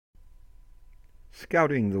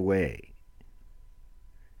scouting the way.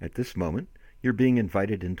 At this moment, you're being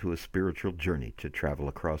invited into a spiritual journey to travel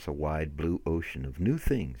across a wide blue ocean of new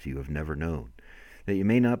things you have never known, that you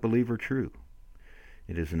may not believe are true.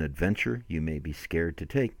 It is an adventure you may be scared to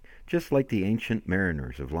take, just like the ancient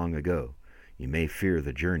mariners of long ago. You may fear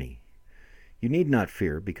the journey. You need not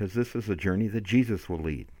fear, because this is a journey that Jesus will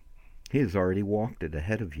lead. He has already walked it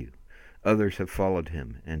ahead of you. Others have followed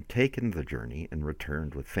him and taken the journey and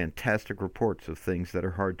returned with fantastic reports of things that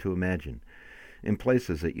are hard to imagine, in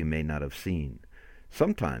places that you may not have seen.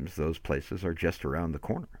 Sometimes those places are just around the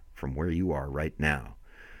corner from where you are right now.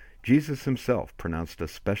 Jesus himself pronounced a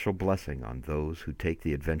special blessing on those who take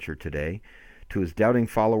the adventure today to his doubting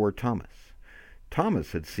follower Thomas.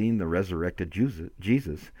 Thomas had seen the resurrected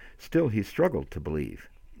Jesus, still he struggled to believe,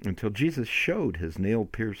 until Jesus showed his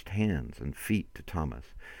nail-pierced hands and feet to Thomas.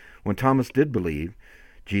 When Thomas did believe,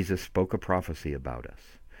 Jesus spoke a prophecy about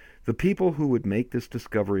us. The people who would make this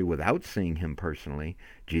discovery without seeing him personally,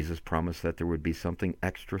 Jesus promised that there would be something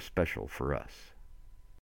extra special for us.